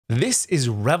This is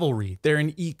Revelry. They're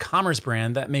an e-commerce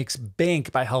brand that makes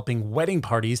bank by helping wedding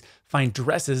parties find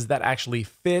dresses that actually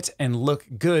fit and look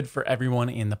good for everyone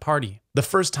in the party. The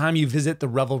first time you visit the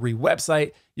Revelry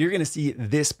website, you're going to see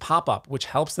this pop-up, which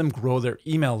helps them grow their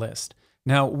email list.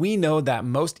 Now, we know that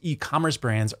most e-commerce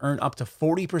brands earn up to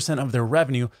 40% of their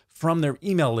revenue from their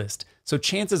email list. So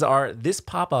chances are this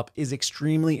pop-up is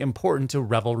extremely important to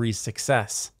Revelry's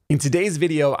success. In today's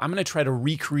video, I'm going to try to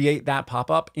recreate that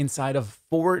pop-up inside of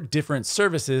 4 different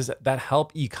services that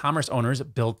help e-commerce owners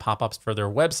build pop-ups for their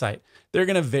website. They're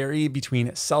going to vary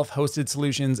between self-hosted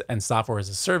solutions and software as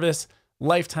a service,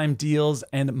 lifetime deals,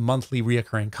 and monthly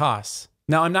reoccurring costs.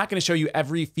 Now, I'm not going to show you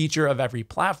every feature of every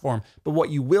platform, but what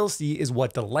you will see is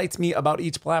what delights me about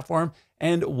each platform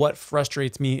and what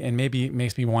frustrates me and maybe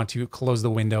makes me want to close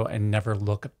the window and never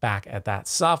look back at that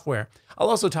software. I'll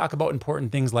also talk about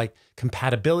important things like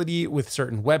compatibility with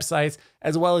certain websites,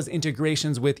 as well as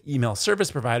integrations with email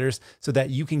service providers so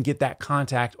that you can get that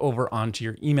contact over onto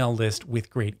your email list with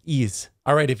great ease.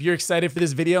 All right, if you're excited for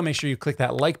this video, make sure you click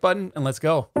that like button and let's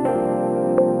go.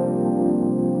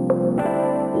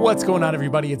 What's going on,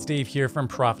 everybody? It's Dave here from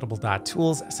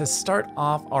Profitable.Tools. To start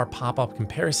off our pop-up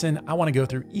comparison, I want to go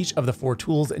through each of the 4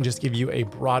 tools and just give you a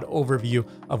broad overview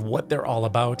of what they're all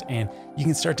about, and you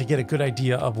can start to get a good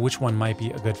idea of which one might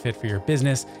be a good fit for your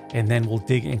business, and then we'll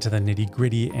dig into the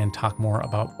nitty-gritty and talk more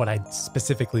about what I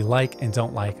specifically like and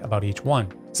don't like about each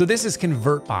one. So this is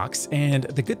Convertbox, and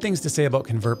the good things to say about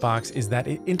Convertbox is that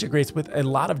it integrates with a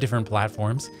lot of different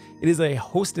platforms. It is a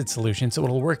hosted solution, so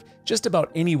it'll work just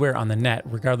about anywhere on the net,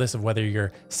 regardless of whether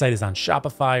your site is on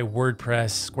Shopify,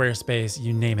 WordPress, Squarespace,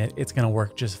 you name it, it's gonna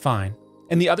work just fine.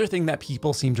 And the other thing that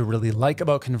people seem to really like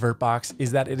about Convertbox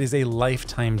is that it is a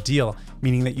lifetime deal,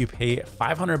 meaning that you pay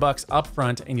 $500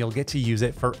 upfront and you'll get to use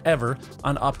it forever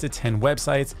on up to 10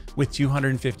 websites with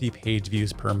 250 page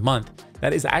views per month.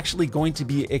 That is actually going to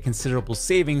be a considerable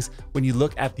savings when you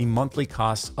look at the monthly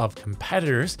costs of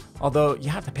competitors, although you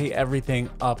have to pay everything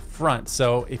up front.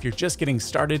 So if you're just getting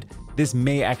started, this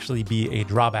may actually be a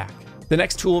drawback. The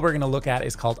next tool we're going to look at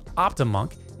is called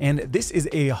Optimonk. And this is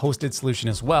a hosted solution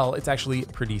as well. It's actually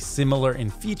pretty similar in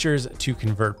features to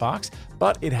Convertbox,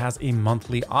 but it has a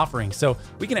monthly offering. So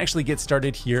we can actually get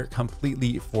started here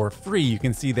completely for free. You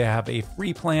can see they have a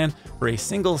free plan for a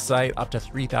single site up to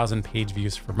 3,000 page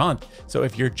views per month. So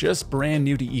if you're just brand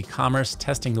new to e-commerce,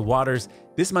 testing the waters,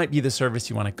 this might be the service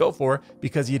you want to go for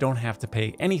because you don't have to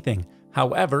pay anything.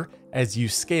 However, as you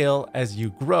scale, as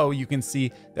you grow, you can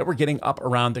see that we're getting up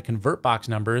around the Convertbox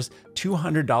numbers,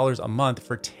 $200 a month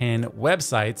for 10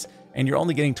 websites, and you're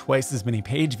only getting twice as many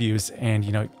page views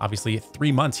and, obviously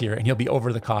 3 months here and you'll be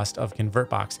over the cost of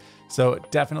Convertbox. So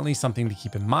definitely something to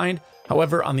keep in mind.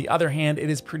 However, on the other hand, it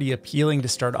is pretty appealing to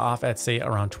start off at, say,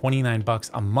 around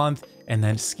 $29 a month and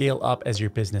then scale up as your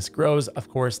business grows. Of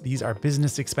course, these are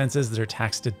business expenses that are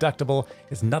tax deductible.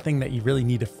 It's nothing that you really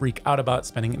need to freak out about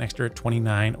spending an extra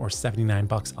 $29 or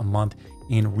 $79 a month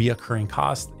in reoccurring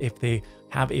costs if they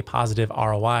have a positive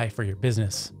ROI for your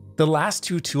business. The last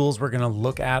 2 tools we're going to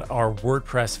look at are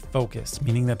WordPress focused,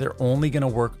 meaning that they're only going to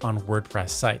work on WordPress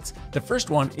sites. The first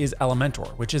one is Elementor,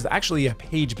 which is actually a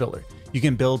page builder. You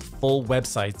can build full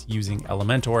websites using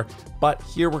Elementor, but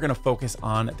here we're going to focus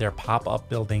on their pop-up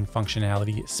building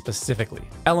functionality specifically.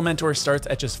 Elementor starts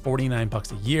at just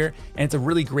 $49 a year, and it's a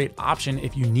really great option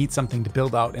if you need something to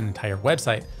build out an entire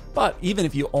website. But even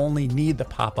if you only need the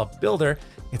pop-up builder,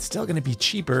 it's still going to be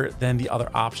cheaper than the other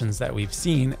options that we've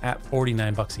seen at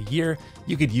 $49 a year.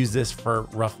 You could use this for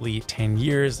roughly 10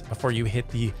 years before you hit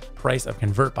the price of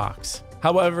Convertbox.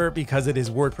 However, because it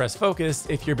is WordPress focused,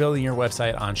 if you're building your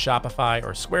website on Shopify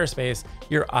or Squarespace,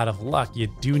 you're out of luck. You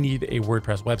do need a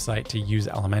WordPress website to use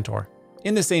Elementor.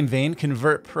 In the same vein,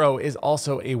 Convert Pro is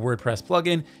also a WordPress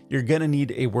plugin. You're gonna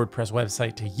need a WordPress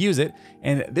website to use it.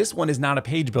 And this one is not a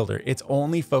page builder. It's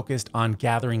only focused on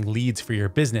gathering leads for your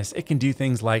business. It can do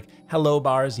things like hello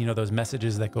bars, those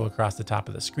messages that go across the top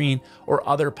of the screen, or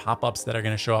other pop-ups that are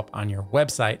gonna show up on your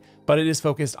website, but it is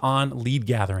focused on lead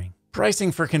gathering.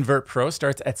 Pricing for Convert Pro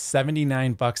starts at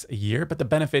 $79 a year, but the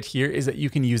benefit here is that you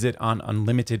can use it on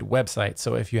unlimited websites.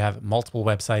 So if you have multiple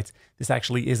websites, this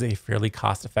actually is a fairly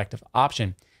cost-effective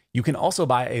option. You can also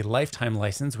buy a lifetime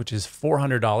license, which is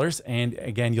 $400. And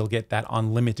again, you'll get that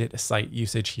unlimited site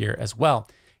usage here as well.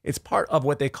 It's part of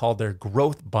what they call their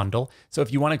growth bundle. So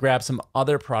if you want to grab some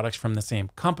other products from the same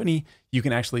company, you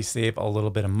can actually save a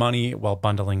little bit of money while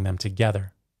bundling them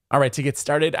together. All right, to get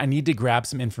started, I need to grab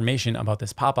some information about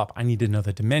this pop-up. I need to know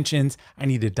the dimensions, I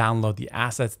need to download the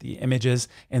assets, the images,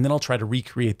 and then I'll try to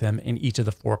recreate them in each of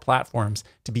the 4 platforms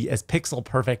to be as pixel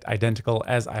perfect identical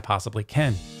as I possibly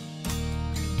can.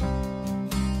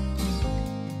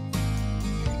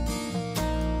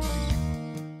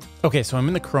 Okay, so I'm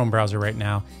in the Chrome browser right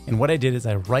now, and what I did is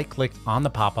I right-clicked on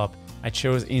the pop-up, I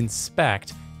chose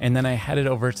Inspect, and then I headed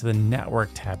over to the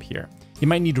Network tab here. You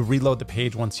might need to reload the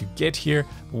page once you get here.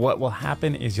 What will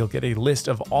happen is you'll get a list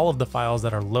of all of the files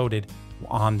that are loaded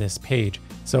on this page.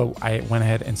 So I went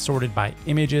ahead and sorted by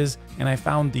images, and I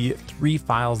found the 3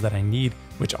 files that I need,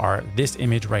 which are this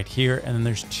image right here, and then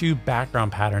there's 2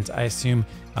 background patterns. I assume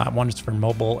one is for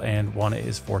mobile and one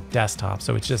is for desktop.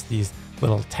 So it's just these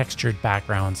little textured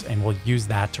backgrounds, and we'll use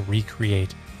that to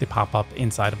recreate the pop-up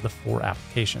inside of the 4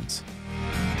 applications.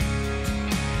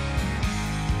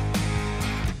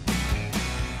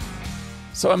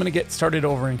 So I'm gonna get started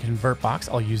over in Convertbox.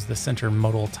 I'll use the center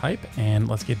modal type, and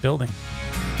let's get building.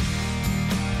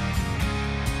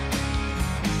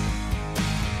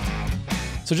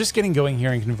 So just getting going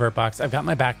here in Convertbox, I've got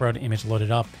my background image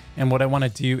loaded up, and what I want to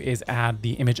do is add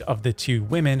the image of the 2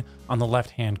 women on the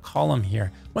left-hand column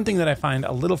here. One thing that I find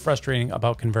a little frustrating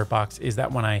about Convertbox is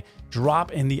that when I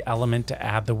drop in the element to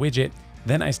add the widget,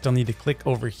 then I still need to click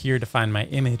over here to find my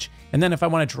image. And then if I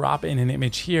want to drop in an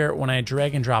image here, when I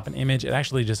drag and drop an image, it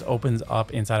actually just opens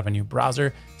up inside of a new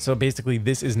browser. So basically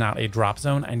this is not a drop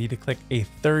zone. I need to click a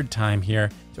 3rd time here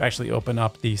to actually open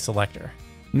up the selector.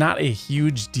 Not a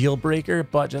huge deal breaker,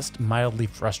 but just mildly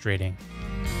frustrating.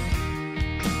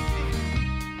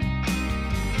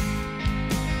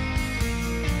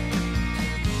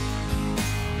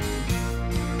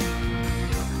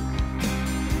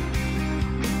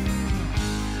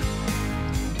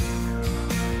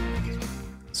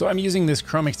 So I'm using this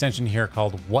Chrome extension here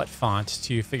called What Font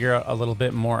to figure out a little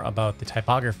bit more about the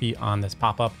typography on this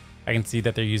pop-up. I can see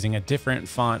that they're using a different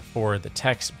font for the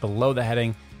text below the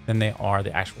heading than they are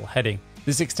the actual heading.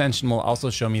 This extension will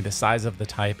also show me the size of the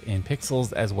type in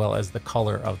pixels as well as the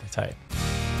color of the type.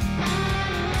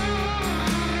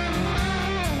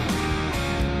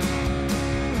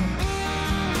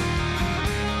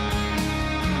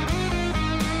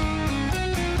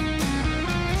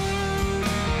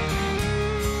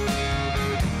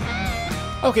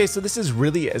 Okay, so this is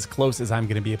really as close as I'm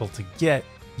going to be able to get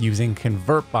using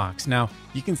Convertbox. Now,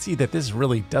 you can see that this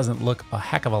really doesn't look a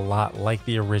heck of a lot like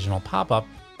the original pop-up,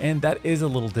 and that is a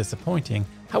little disappointing.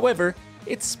 However,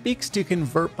 it speaks to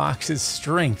Convertbox's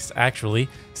strengths, actually.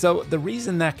 So the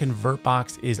reason that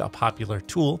Convertbox is a popular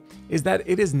tool is that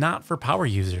it is not for power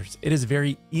users. It is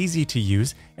very easy to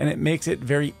use, and it makes it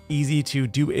very easy to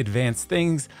do advanced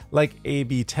things like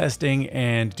A/B testing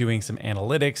and doing some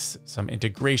analytics, some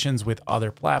integrations with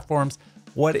other platforms.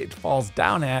 What it falls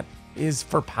down at is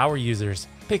for power users,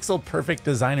 pixel perfect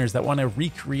designers that want to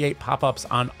recreate pop-ups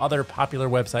on other popular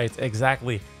websites.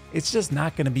 Exactly. It's just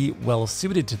not going to be well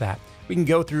suited to that. We can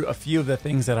go through a few of the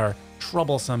things that are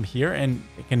troublesome here, and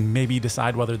it can maybe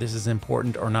decide whether this is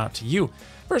important or not to you.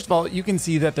 First of all, you can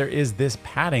see that there is this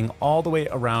padding all the way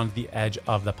around the edge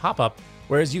of the pop-up,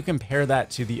 whereas you compare that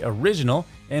to the original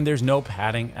and there's no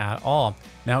padding at all.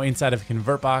 Now inside of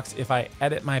Convertbox, if I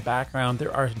edit my background,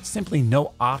 there are simply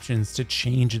no options to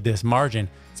change this margin.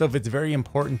 So if it's very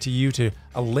important to you to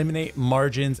eliminate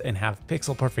margins and have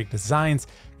pixel perfect designs,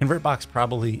 Convertbox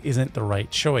probably isn't the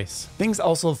right choice. Things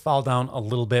also fall down a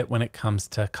little bit when it comes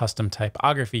to custom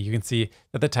typography. You can see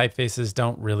that the typefaces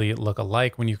don't really look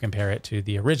alike when you compare it to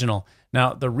the original.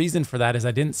 Now, the reason for that is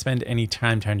I didn't spend any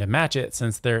time trying to match it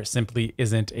since there simply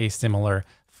isn't a similar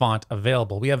font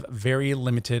available. We have very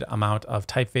limited amount of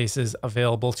typefaces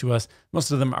available to us.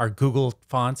 Most of them are Google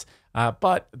fonts,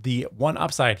 but the one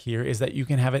upside here is that you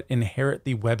can have it inherit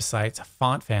the website's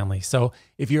font family. So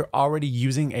if you're already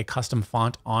using a custom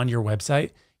font on your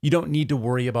website, you don't need to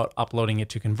worry about uploading it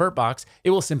to Convertbox.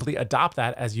 It will simply adopt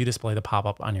that as you display the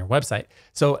pop-up on your website.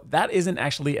 So that isn't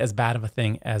actually as bad of a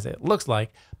thing as it looks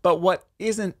like. But what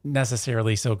isn't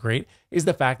necessarily so great is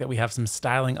the fact that we have some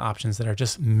styling options that are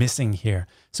just missing here.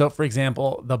 So for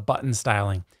example, the button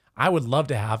styling. I would love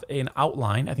to have an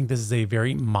outline. I think this is a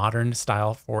very modern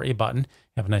style for a button.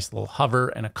 You have a nice little hover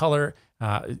and a color,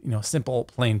 simple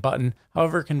plain button.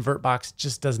 However, Convertbox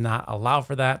just does not allow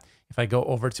for that. If I go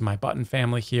over to my button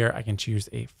family here, I can choose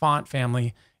a font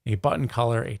family, a button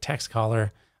color, a text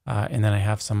color, and then I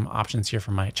have some options here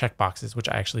for my checkboxes, which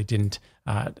I actually didn't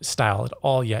style at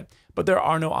all yet. But there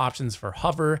are no options for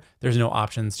hover. There's no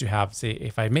options to have, say,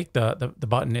 if I make the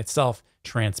button itself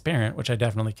transparent, which I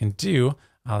definitely can do.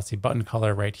 Let's see, button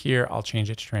color right here. I'll change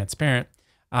it to transparent,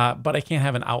 but I can't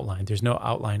have an outline. There's no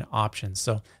outline options.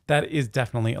 So that is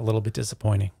definitely a little bit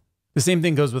disappointing. The same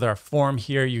thing goes with our form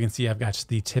here. You can see I've got just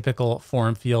the typical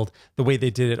form field. The way they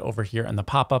did it over here in the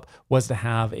pop-up was to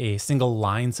have a single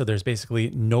line. So there's basically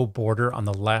no border on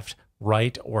the left,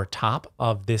 right, or top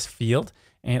of this field.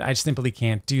 And I simply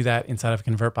can't do that inside of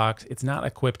Convertbox. It's not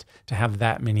equipped to have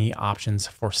that many options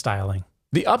for styling.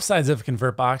 The upsides of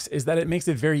Convertbox is that it makes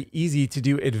it very easy to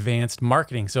do advanced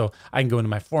marketing. So I can go into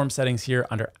my form settings here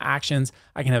under actions.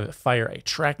 I can have it fire a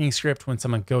tracking script when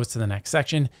someone goes to the next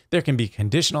section. There can be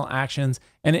conditional actions,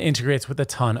 and it integrates with a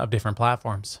ton of different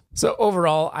platforms. So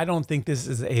overall, I don't think this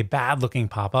is a bad looking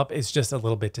pop-up. It's just a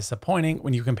little bit disappointing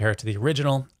when you compare it to the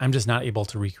original. I'm just not able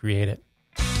to recreate it.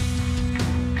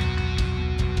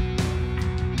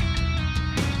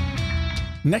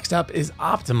 Next up is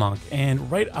Optimonk,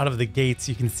 and right out of the gates,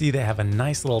 you can see they have a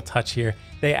nice little touch here.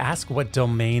 They ask what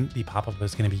domain the pop-up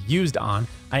is going to be used on.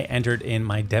 I entered in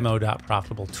my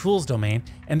demo.profitablетools domain,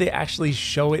 and they actually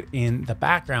show it in the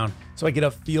background, so I get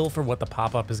a feel for what the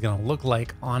pop-up is going to look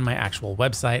like on my actual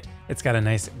website. It's got a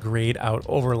nice grayed out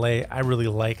overlay. I really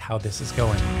like how this is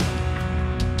going.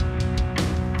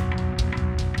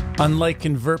 Unlike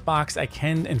Convertbox, I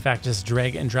can in fact just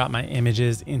drag and drop my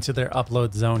images into their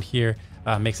upload zone here.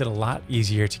 Makes it a lot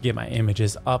easier to get my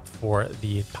images up for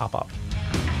the pop-up.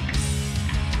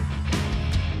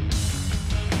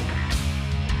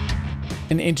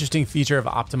 An interesting feature of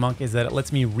Optimonk is that it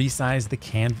lets me resize the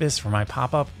canvas for my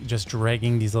pop-up, just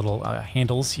dragging these little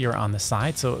handles here on the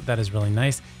side. So that is really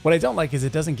nice. What I don't like is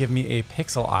it doesn't give me a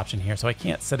pixel option here, so I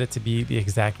can't set it to be the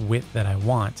exact width that I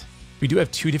want. We do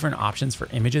have two different options for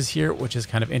images here, which is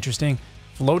kind of interesting.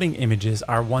 Floating images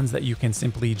are ones that you can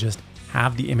simply just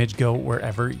have the image go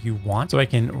wherever you want. So I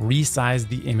can resize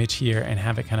the image here and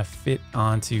have it kind of fit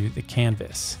onto the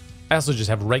canvas. I also just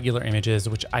have regular images,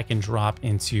 which I can drop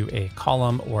into a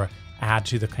column or add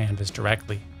to the canvas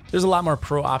directly. There's a lot more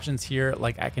pro options here,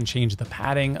 like I can change the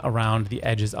padding around the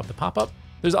edges of the pop-up.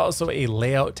 There's also a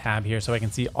layout tab here, so I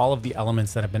can see all of the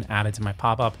elements that have been added to my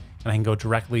pop-up, and I can go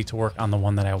directly to work on the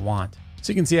one that I want.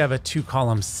 So you can see I have a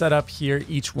 2-column setup here.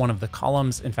 Each one of the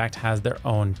columns, in fact, has their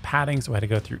own padding. So I had to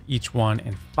go through each one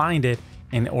and find it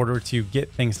in order to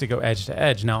get things to go edge to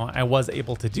edge. Now, I was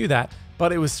able to do that,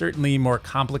 but it was certainly more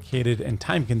complicated and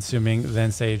time consuming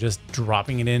than, say, just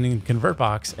dropping it in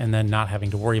Convertbox and then not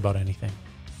having to worry about anything.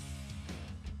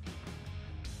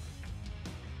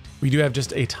 We do have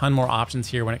just a ton more options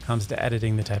here when it comes to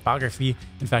editing the typography.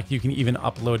 In fact, you can even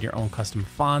upload your own custom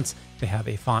fonts. They have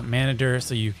a font manager,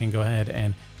 so you can go ahead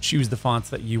and choose the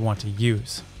fonts that you want to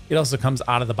use. It also comes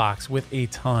out of the box with a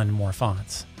ton more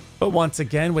fonts. But once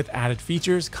again, with added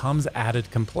features comes added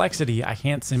complexity. I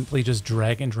can't simply just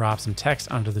drag and drop some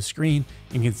text onto the screen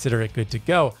and consider it good to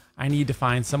go. I need to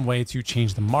find some way to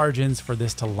change the margins for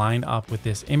this to line up with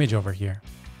this image over here.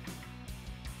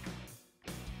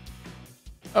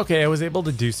 Okay, I was able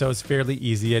to do so. It's fairly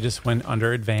easy. I just went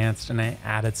under advanced and I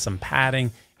added some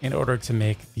padding in order to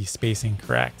make the spacing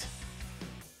correct.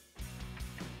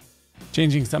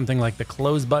 Changing something like the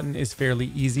close button is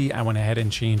fairly easy. I went ahead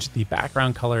and changed the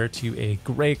background color to a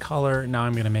gray color. Now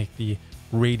I'm going to make the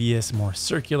radius more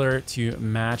circular to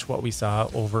match what we saw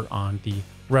over on the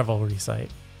Revelry site.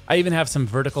 I even have some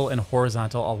vertical and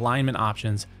horizontal alignment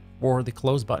options for the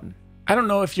close button. I don't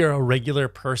know if you're a regular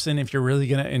person, if you're really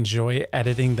going to enjoy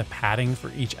editing the padding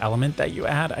for each element that you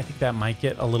add. I think that might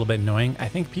get a little bit annoying. I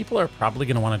think people are probably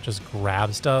going to want to just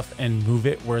grab stuff and move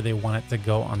it where they want it to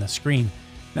go on the screen.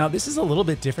 Now, this is a little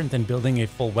bit different than building a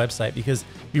full website because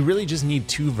we really just need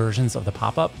two versions of the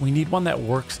pop-up. We need one that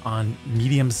works on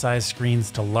medium-sized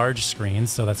screens to large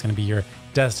screens, so that's going to be your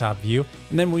desktop view.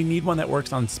 And then we need one that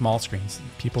works on small screens,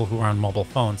 people who are on mobile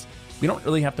phones. We don't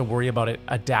really have to worry about it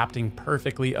adapting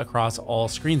perfectly across all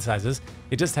screen sizes.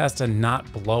 It just has to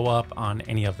not blow up on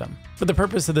any of them. For the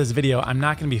purpose of this video, I'm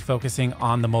not going to be focusing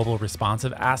on the mobile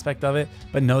responsive aspect of it,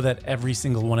 but know that every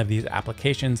single one of these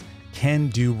applications can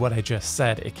do what I just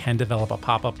said. It can develop a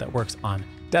pop-up that works on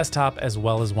desktop as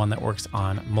well as one that works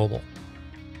on mobile.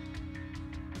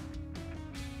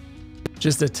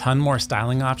 Just a ton more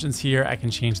styling options here. I can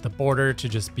change the border to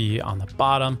just be on the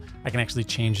bottom. I can actually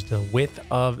change the width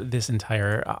of this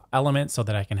entire element so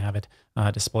that I can have it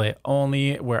display it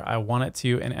only where I want it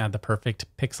to and add the perfect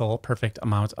pixel, perfect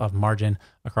amount of margin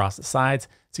across the sides.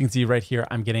 So you can see right here,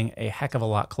 I'm getting a heck of a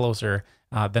lot closer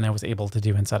than I was able to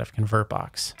do inside of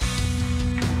Convertbox.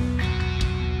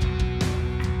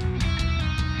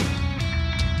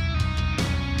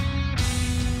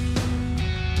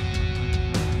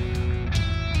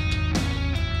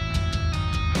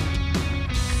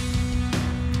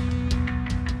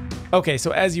 Okay,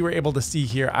 so as you were able to see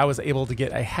here, I was able to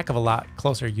get a heck of a lot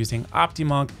closer using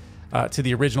Optimonk to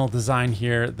the original design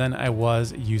here than I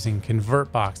was using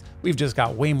Convertbox. We've just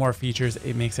got way more features.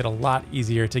 It makes it a lot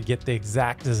easier to get the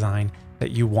exact design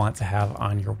that you want to have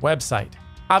on your website.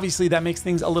 Obviously, that makes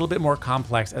things a little bit more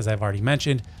complex, as I've already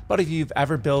mentioned, but if you've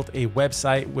ever built a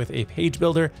website with a page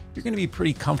builder, you're going to be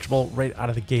pretty comfortable right out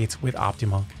of the gates with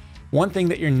Optimonk. One thing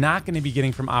that you're not going to be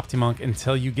getting from Optimonk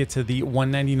until you get to the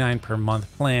 $199 per month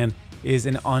plan is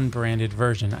an unbranded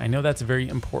version. I know that's very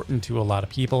important to a lot of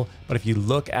people, but if you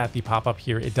look at the pop-up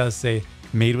here, it does say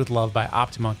 "Made with Love" by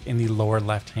Optimonk in the lower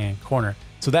left-hand corner.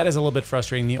 So that is a little bit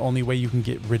frustrating. The only way you can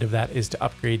get rid of that is to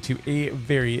upgrade to a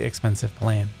very expensive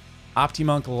plan.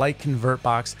 Optimonk, like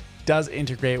Convertbox, does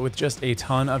integrate with just a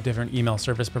ton of different email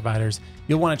service providers.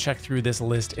 You'll want to check through this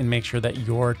list and make sure that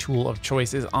your tool of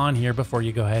choice is on here before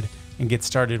you go ahead and get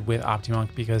started with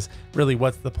Optimonk, because really,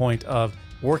 what's the point of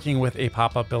working with a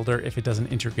pop-up builder if it doesn't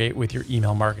integrate with your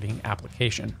email marketing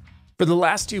application? For the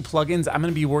last two plugins, I'm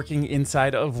going to be working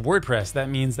inside of WordPress. That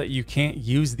means that you can't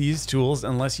use these tools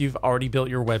unless you've already built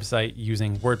your website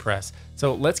using WordPress.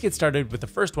 So let's get started with the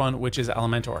first one, which is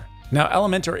Elementor. Now,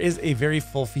 Elementor is a very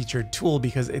full-featured tool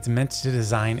because it's meant to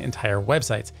design entire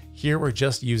websites. Here, we're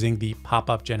just using the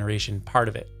pop-up generation part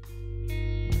of it.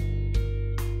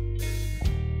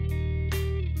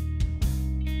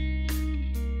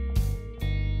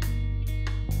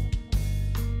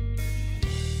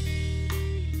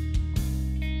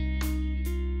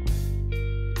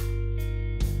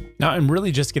 Now, I'm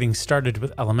really just getting started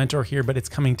with Elementor here, but it's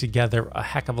coming together a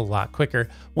heck of a lot quicker.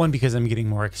 One, because I'm getting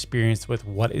more experience with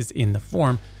what is in the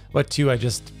form, but two, I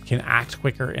just can act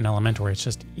quicker in Elementor. It's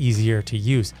just easier to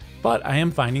use. But I am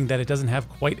finding that it doesn't have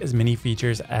quite as many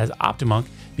features as Optimonk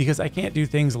because I can't do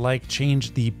things like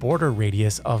change the border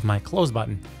radius of my close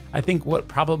button. I think what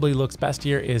probably looks best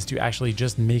here is to actually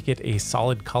just make it a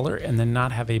solid color and then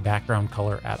not have a background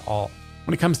color at all.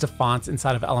 When it comes to fonts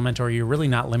inside of Elementor, you're really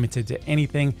not limited to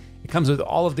anything. It comes with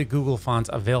all of the Google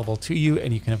fonts available to you,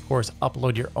 and you can of course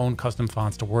upload your own custom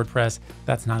fonts to WordPress.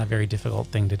 That's not a very difficult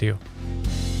thing to do.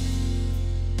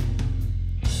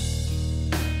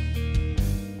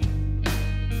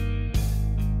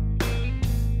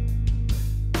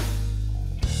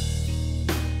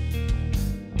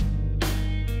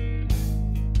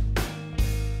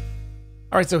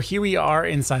 All right, so here we are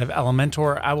inside of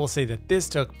Elementor. I will say that this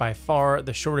took by far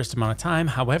the shortest amount of time.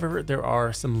 However, there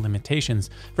are some limitations.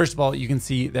 First of all, you can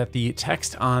see that the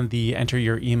text on the enter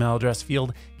your email address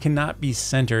field cannot be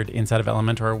centered inside of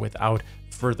Elementor without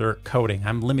further coding.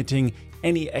 I'm limiting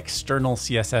any external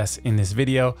CSS in this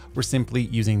video. We're simply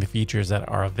using the features that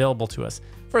are available to us.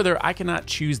 Further, I cannot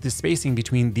choose the spacing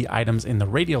between the items in the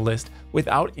radio list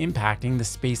without impacting the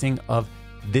spacing of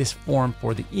this form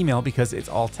for the email because it's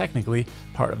all technically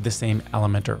part of the same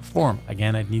Elementor form.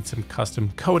 Again, I'd need some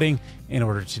custom coding in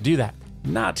order to do that.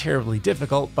 Not terribly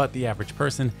difficult, but the average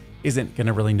person isn't going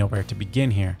to really know where to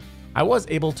begin here. I was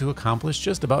able to accomplish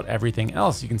just about everything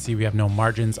else. You can see we have no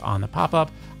margins on the pop-up.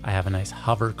 I have a nice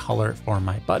hover color for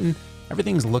my button.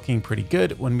 Everything's looking pretty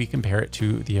good when we compare it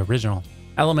to the original.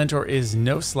 Elementor is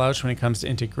no slouch when it comes to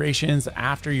integrations.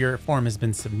 After your form has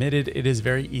been submitted, it is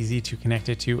very easy to connect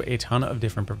it to a ton of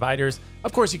different providers.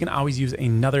 Of course, you can always use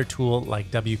another tool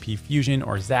like WP Fusion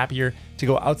or Zapier to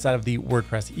go outside of the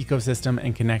WordPress ecosystem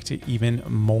and connect to even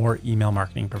more email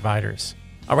marketing providers.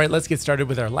 All right, let's get started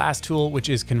with our last tool, which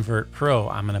is Convert Pro.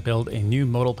 I'm going to build a new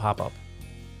modal pop-up.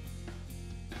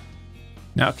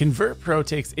 Now, Convert Pro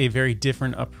takes a very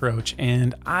different approach,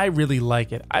 and I really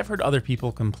like it. I've heard other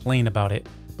people complain about it,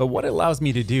 but what it allows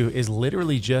me to do is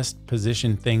literally just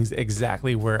position things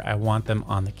exactly where I want them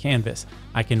on the canvas.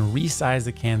 I can resize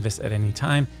the canvas at any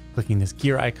time, clicking this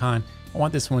gear icon. I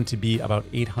want this one to be about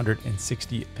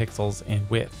 860 pixels in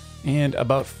width and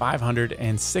about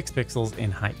 506 pixels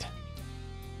in height.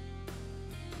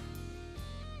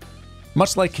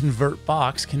 Much like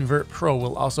Convertbox, Convert Pro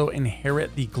will also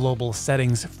inherit the global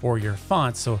settings for your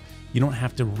fonts, so you don't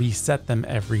have to reset them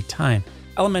every time.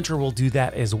 Elementor will do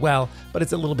that as well, but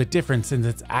it's a little bit different since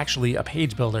it's actually a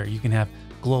page builder. You can have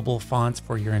global fonts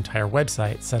for your entire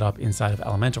website set up inside of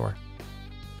Elementor.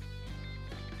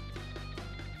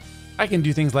 I can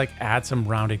do things like add some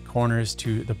rounded corners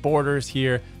to the borders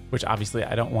here, which obviously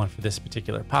I don't want for this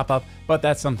particular pop-up, but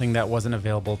that's something that wasn't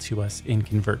available to us in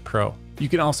Convert Pro. You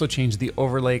can also change the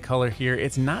overlay color here.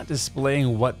 It's not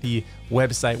displaying what the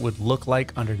website would look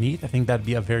like underneath. I think that'd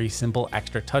be a very simple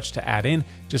extra touch to add in,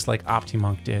 just like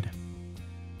Optimonk did.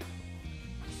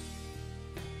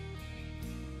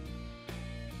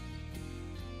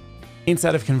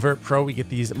 Inside of Convert Pro, we get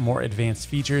these more advanced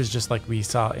features, just like we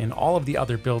saw in all of the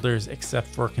other builders, except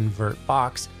for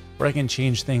Convertbox, where I can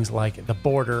change things like the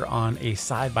border on a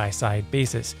side-by-side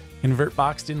basis.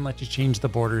 Convertbox didn't let you change the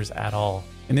borders at all.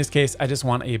 In this case, I just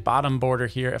want a bottom border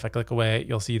here. If I click away,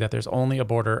 you'll see that there's only a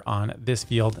border on this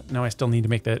field. Now I still need to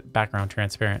make the background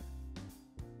transparent.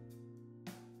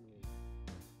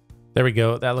 There we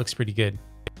go. That looks pretty good.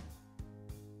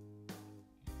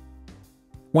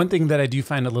 One thing that I do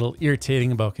find a little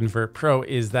irritating about Convert Pro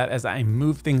is that as I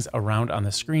move things around on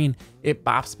the screen, it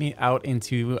bops me out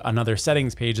into another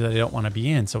settings page that I don't want to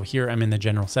be in. So here I'm in the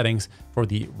general settings for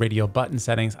the radio button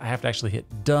settings. I have to actually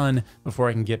hit done before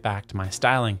I can get back to my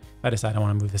styling. If I decide I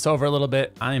want to move this over a little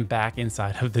bit, I'm back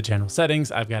inside of the general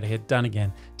settings. I've got to hit done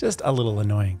again. Just a little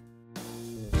annoying.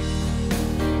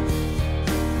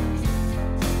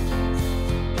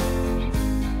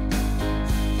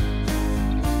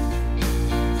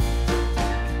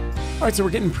 All right, so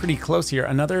we're getting pretty close here.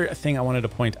 Another thing I wanted to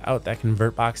point out that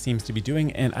Convertbox seems to be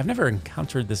doing, and I've never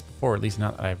encountered this before, at least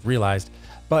not that I've realized,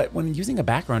 but when using a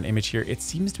background image here, it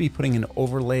seems to be putting an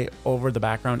overlay over the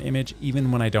background image,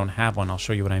 even when I don't have one. I'll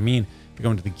show you what I mean. If I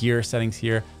go into the gear settings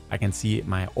here, I can see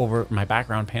my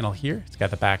background panel here. It's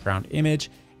got the background image.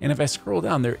 And if I scroll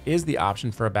down, there is the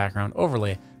option for a background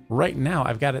overlay. Right now,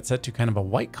 I've got it set to kind of a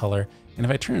white color. And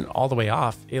if I turn it all the way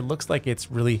off, it looks like it's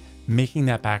really making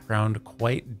that background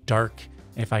quite dark.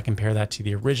 If I compare that to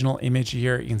the original image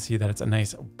here, you can see that it's a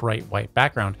nice bright white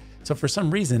background. So for some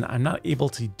reason, I'm not able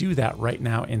to do that right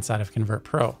now inside of Convert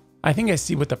Pro. I think I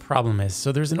see what the problem is.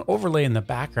 So there's an overlay in the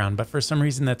background, but for some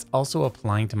reason that's also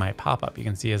applying to my pop-up. You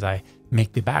can see as I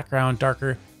make the background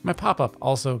darker, my pop-up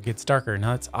also gets darker.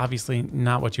 Now that's obviously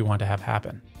not what you want to have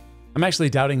happen. I'm actually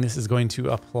doubting this is going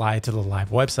to apply to the live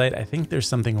website. I think there's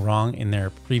something wrong in their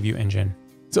preview engine.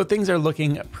 So things are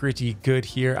looking pretty good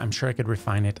here. I'm sure I could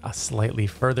refine it slightly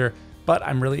further, but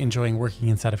I'm really enjoying working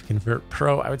inside of Convert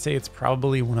Pro. I would say it's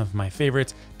probably one of my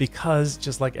favorites because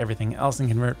just like everything else in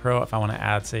Convert Pro, if I want to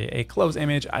add, say, a close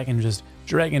image, I can just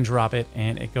drag and drop it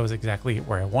and it goes exactly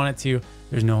where I want it to.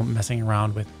 There's no messing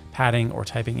around with padding or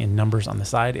typing in numbers on the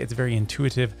side. It's very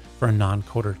intuitive for a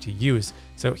non-coder to use.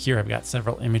 So here I've got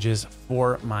several images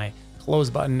for my close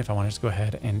button. If I want to just go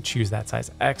ahead and choose that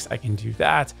size X, I can do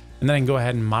that. And then I can go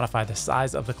ahead and modify the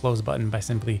size of the close button by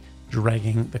simply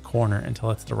dragging the corner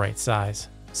until it's the right size.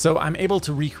 So I'm able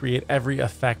to recreate every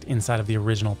effect inside of the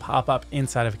original pop-up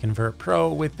inside of Convert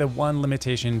Pro, with the one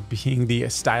limitation being the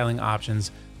styling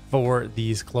options for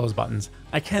these close buttons.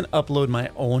 I can upload my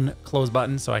own close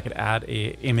button, so I could add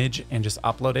an image and just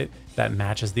upload it that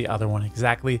matches the other one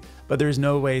exactly, but there's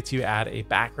no way to add a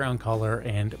background color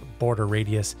and border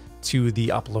radius to the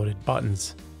uploaded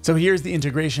buttons. So here's the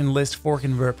integration list for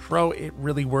Convert Pro. It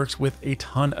really works with a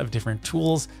ton of different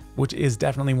tools, which is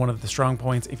definitely one of the strong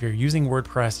points. If you're using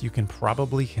WordPress, you can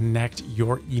probably connect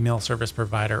your email service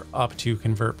provider up to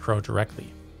Convert Pro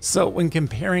directly. So when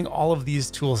comparing all of these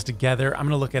tools together, I'm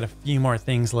going to look at a few more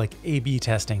things like A/B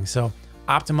testing. So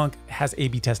Optimonk has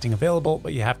A/B testing available,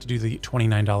 but you have to do the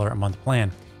 $29 a month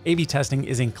plan. A/B testing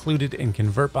is included in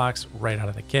Convertbox right out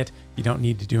of the kit. You don't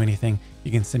need to do anything.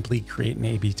 You can simply create an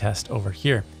A/B test over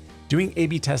here. Doing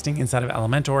A/B testing inside of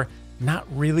Elementor, not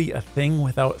really a thing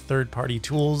without third-party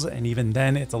tools. And even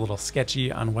then it's a little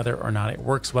sketchy on whether or not it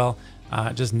works well.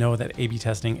 Just know that A/B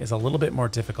testing is a little bit more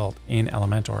difficult in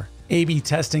Elementor. A/B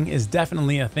testing is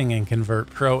definitely a thing in Convert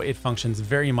Pro. It functions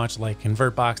very much like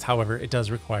Convertbox. However, it does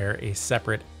require a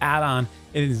separate add-on.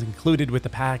 It is included with the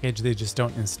package. They just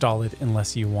don't install it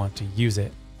unless you want to use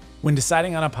it. When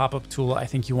deciding on a pop-up tool, I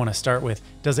think you want to start with,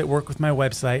 does it work with my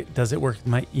website? Does it work with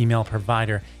my email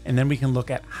provider? And then we can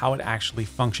look at how it actually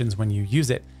functions when you use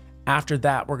it. After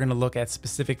that, we're going to look at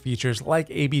specific features like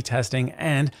A/B testing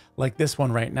and like this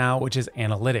one right now, which is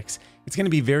analytics. It's going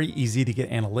to be very easy to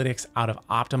get analytics out of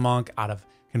Optimonk, out of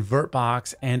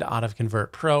Convertbox, and out of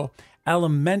Convert Pro.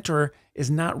 Elementor is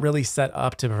not really set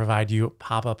up to provide you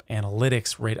pop-up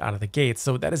analytics right out of the gate.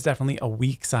 So that is definitely a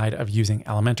weak side of using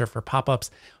Elementor for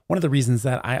pop-ups. One of the reasons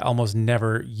that I almost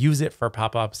never use it for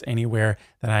pop-ups anywhere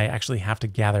that I actually have to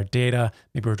gather data,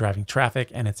 maybe we're driving traffic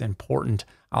and it's important,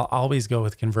 I'll always go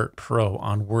with Convert Pro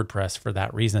on WordPress for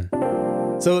that reason.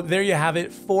 So there you have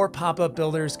it, 4 pop-up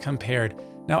builders compared.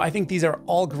 Now, I think these are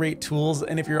all great tools,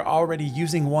 and if you're already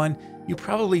using one, you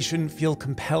probably shouldn't feel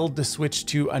compelled to switch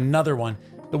to another one.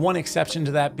 The one exception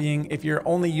to that being if you're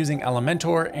only using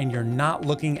Elementor and you're not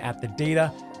looking at the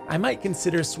data, I might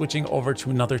consider switching over to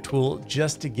another tool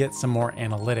just to get some more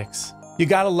analytics. You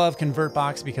gotta love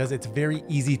Convertbox because it's very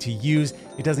easy to use.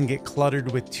 It doesn't get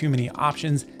cluttered with too many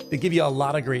options. They give you a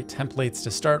lot of great templates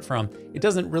to start from. It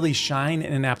doesn't really shine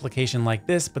in an application like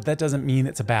this, but that doesn't mean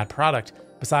it's a bad product.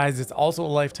 Besides, it's also a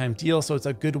lifetime deal, so it's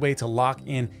a good way to lock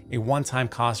in a one-time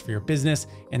cost for your business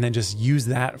and then just use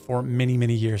that for many,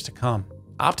 many years to come.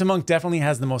 Optimonk definitely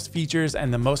has the most features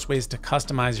and the most ways to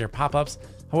customize your pop-ups.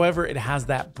 However, it has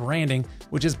that branding,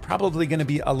 which is probably going to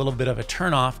be a little bit of a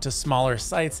turnoff to smaller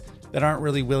sites that aren't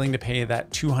really willing to pay that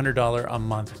 $200 a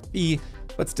month fee,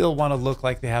 but still want to look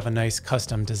like they have a nice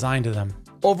custom design to them.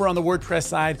 Over on the WordPress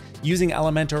side, using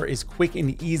Elementor is quick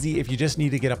and easy. If you just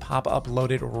need to get a pop-up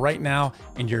loaded right now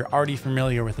and you're already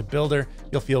familiar with the builder,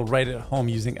 you'll feel right at home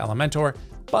using Elementor.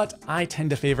 But I tend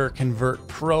to favor Convert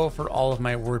Pro for all of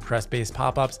my WordPress-based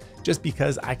pop-ups, just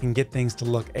because I can get things to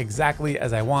look exactly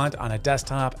as I want on a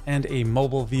desktop and a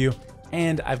mobile view.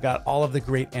 And I've got all of the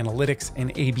great analytics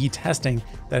and A/B testing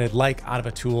that I'd like out of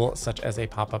a tool such as a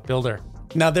pop-up builder.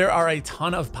 Now, there are a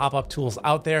ton of pop-up tools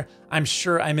out there. I'm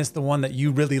sure I missed the one that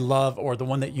you really love or the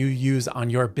one that you use on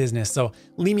your business. So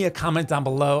leave me a comment down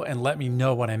below and let me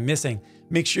know what I'm missing.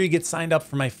 Make sure you get signed up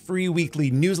for my free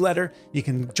weekly newsletter. You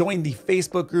can join the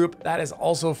Facebook group. That is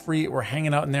also free. We're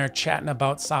hanging out in there chatting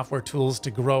about software tools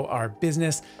to grow our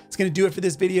business. It's going to do it for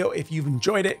this video. If you've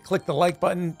enjoyed it, click the like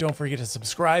button. Don't forget to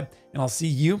subscribe, and I'll see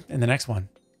you in the next one.